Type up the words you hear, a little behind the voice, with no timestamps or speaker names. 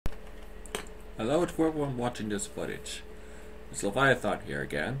Hello to everyone watching this footage. It's Leviathan here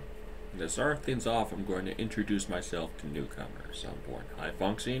again. And to start things off, I'm going to introduce myself to newcomers. I'm born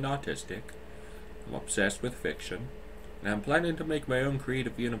high-functioning autistic, I'm obsessed with fiction, and I'm planning to make my own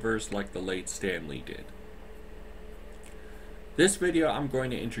creative universe like the late Stan Lee did. This video, I'm going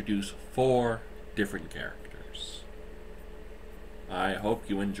to introduce 4 different characters. I hope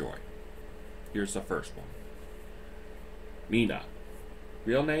you enjoy. Here's the first one. Mina.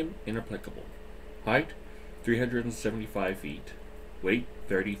 Real name, inapplicable. Height, 375 feet. Weight,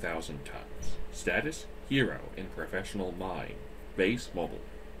 30,000 tons. Status, hero in professional mime. Base, mobile.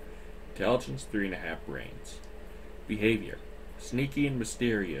 Intelligence, 3.5 brains. Behavior, sneaky and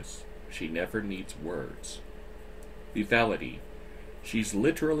mysterious. She never needs words. Lethality, she's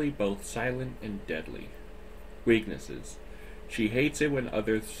literally both silent and deadly. Weaknesses, she hates it when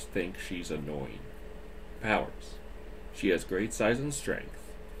others think she's annoying. Powers, she has great size and strength,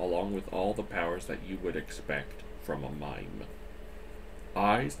 along with all the powers that you would expect from a mime.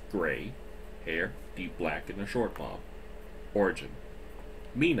 Eyes, gray. Hair, deep black and a short bob. Origin,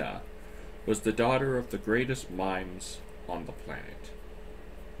 Mina was the daughter of the greatest mimes on the planet.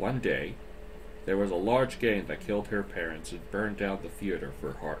 One day, there was a large gang that killed her parents and burned down the theater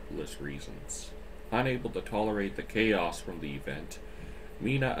for heartless reasons. Unable to tolerate the chaos from the event,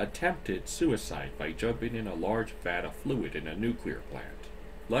 Mina attempted suicide by jumping in a large vat of fluid in a nuclear plant.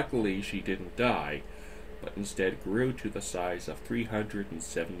 Luckily, she didn't die, but instead grew to the size of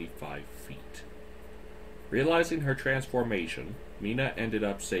 375 feet. Realizing her transformation, Mina ended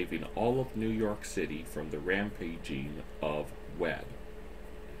up saving all of New York City from the rampaging of Webb.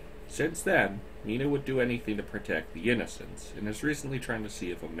 Since then, Mina would do anything to protect the innocents, and is recently trying to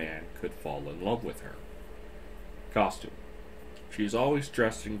see if a man could fall in love with her. Costume. She's always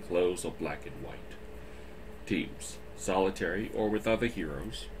dressed in clothes of black and white. Teams. Solitary or with other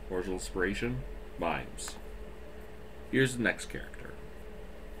heroes. Original inspiration. Mimes. Here's the next character.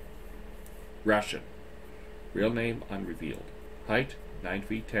 Russian. Real name unrevealed. Height 9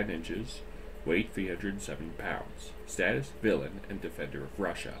 feet 10 inches. Weight 307 pounds. Status villain and defender of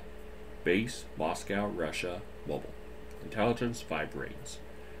Russia. Base Moscow, Russia. Mobile. Intelligence 5 brains.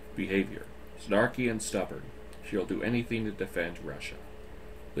 Behavior snarky and stubborn. She'll do anything to defend Russia.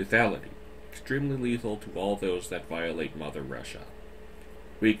 Lethality extremely lethal to all those that violate Mother Russia.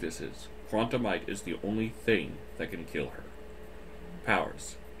 Weaknesses. Quantumite is the only thing that can kill her.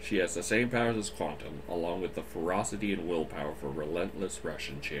 Powers. She has the same powers as Quantum, along with the ferocity and willpower of a relentless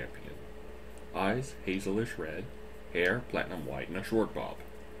Russian champion. Eyes, hazelish red. Hair, platinum white and a short bob.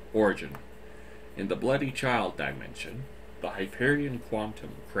 Origin. In the Bloody Child dimension, the Hyperion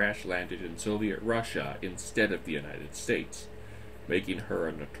Quantum crash-landed in Soviet Russia instead of the United States, making her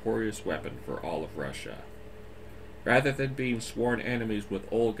a notorious weapon for all of Russia. Rather than being sworn enemies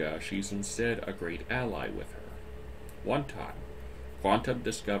with Olga, she's instead a great ally with her. One time, Quantum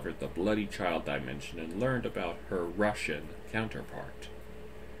discovered the Bloody Child dimension and learned about her Russian counterpart.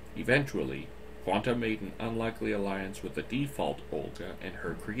 Eventually, Quantum made an unlikely alliance with the default Olga and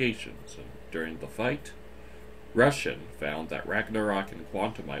her creations, and during the fight, Russian found that Ragnarok and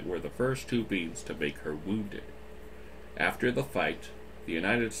Quantumite were the first 2 beings to make her wounded. After the fight, the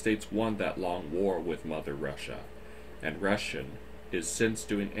United States won that long war with Mother Russia, and Russian is since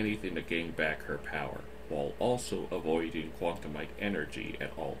doing anything to gain back her power, while also avoiding Quantumite energy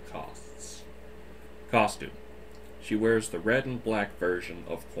at all costs. Costume. She wears the red and black version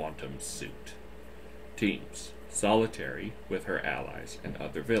of Quantum's suit. Teams. Solitary with her allies and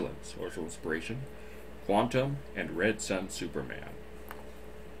other villains. Original inspiration. Quantum and Red Sun Superman.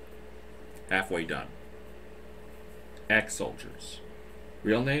 Halfway done. Ex-soldiers.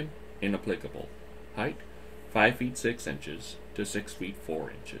 Real name, inapplicable. Height, 5 feet 6 inches to 6 feet 4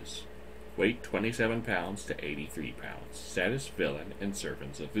 inches. Weight, 27 pounds to 83 pounds. Status, villain and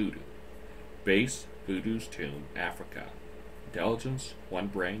servants of Voodoo. Base, Voodoo's tomb, Africa. Intelligence, 1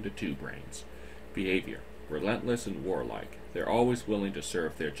 brain to 2 brains. Behavior, relentless and warlike. They're always willing to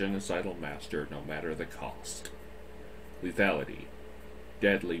serve their genocidal master no matter the cost. Lethality,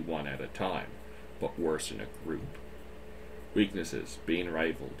 deadly one at a time, but worse in a group. Weaknesses, being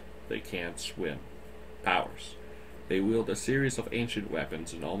rivaled. They can't swim. Powers. They wield a series of ancient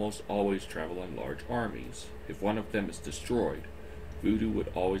weapons and almost always travel in large armies. If one of them is destroyed, Voodoo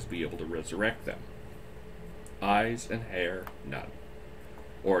would always be able to resurrect them. Eyes and hair, none.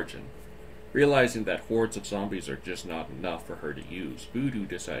 Origin. Realizing that hordes of zombies are just not enough for her to use, Voodoo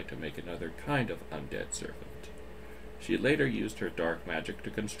decided to make another kind of undead servant. She later used her dark magic to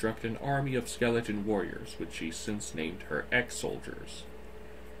construct an army of skeleton warriors, which she since named her ex-soldiers.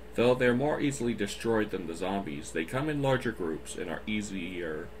 Though they're more easily destroyed than the zombies, they come in larger groups and are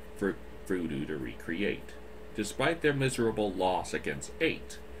easier for Voodoo to recreate. Despite their miserable loss against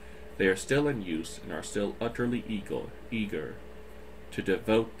 8, they are still in use and are still utterly eager to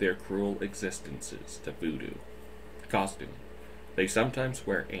devote their cruel existences to Voodoo. Costume. They sometimes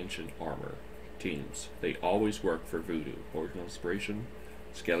wear ancient armor. Teams. They always work for Voodoo. Original inspiration,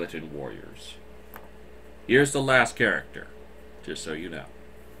 Skeleton Warriors. Here's the last character, just so you know.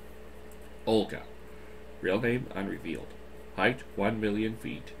 Olga. Real name unrevealed. Height 1 million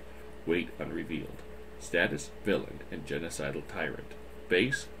feet. Weight unrevealed. Status villain and genocidal tyrant.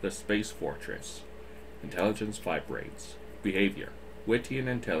 Base the Space Fortress. Intelligence 5 brains. Behavior witty and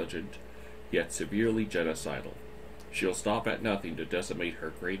intelligent, yet severely genocidal. She'll stop at nothing to decimate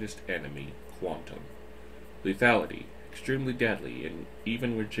her greatest enemy, Quantum. Lethality extremely deadly, and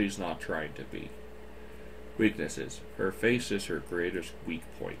even when she's not trying to be. Weaknesses. Her face is her greatest weak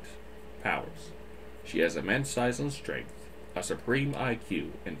point. Powers. She has immense size and strength, a supreme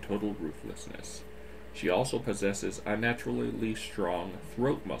IQ, and total ruthlessness. She also possesses unnaturally strong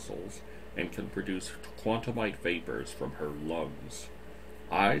throat muscles and can produce Quantumite vapors from her lungs.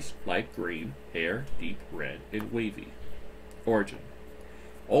 Eyes light green, hair deep red and wavy. Origin.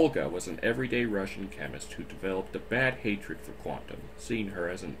 Olga was an everyday Russian chemist who developed a bad hatred for Quantum, seeing her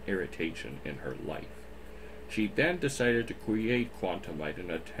as an irritation in her life. She then decided to create Quantumite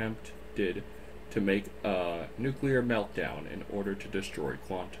and attempted to make a nuclear meltdown in order to destroy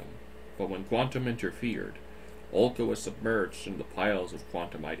Quantum. But when Quantum interfered, Olga was submerged in the piles of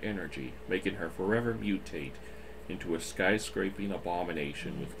Quantumite energy, making her forever mutate into a skyscraping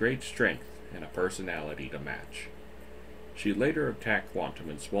abomination with great strength and a personality to match. She later attacked Quantum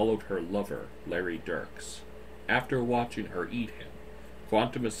and swallowed her lover, Larry Dirks. After watching her eat him,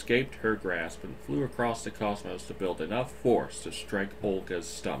 Quantum escaped her grasp and flew across the cosmos to build enough force to strike Olga's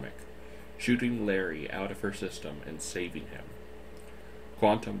stomach, shooting Larry out of her system and saving him.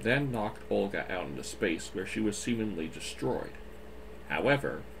 Quantum then knocked Olga out into space, where she was seemingly destroyed.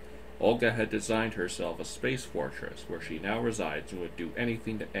 However, Olga had designed herself a space fortress where she now resides and would do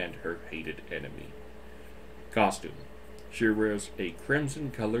anything to end her hated enemy. Costume. She wears a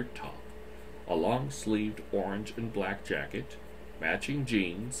crimson-colored top, a long-sleeved orange and black jacket, matching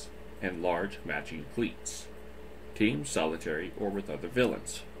jeans, and large matching cleats. Team solitary or with other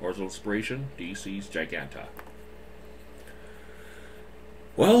villains. Original inspiration, DC's Giganta.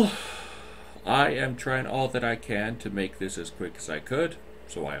 Well, I am trying all that I can to make this as quick as I could,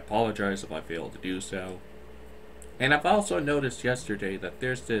 so I apologize if I failed to do so. And I've also noticed yesterday that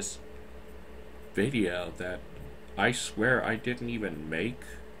there's this video that I swear I didn't even make,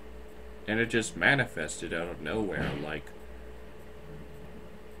 and it just manifested out of nowhere. Like,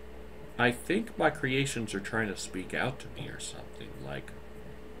 I think my creations are trying to speak out to me or something, like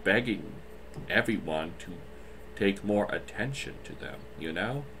begging everyone to take more attention to them, you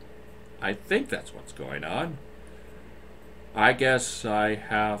know? I think that's what's going on. I guess I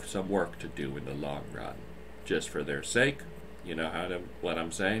have some work to do in the long run, just for their sake. You know what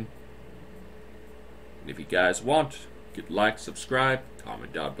I'm saying? And if you guys want, you could like, subscribe,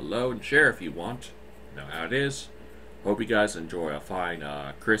 comment down below, and share if you want. You know how it is. Hope you guys enjoy a fine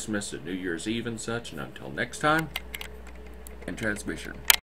Christmas and New Year's Eve and such, and until next time, in transmission.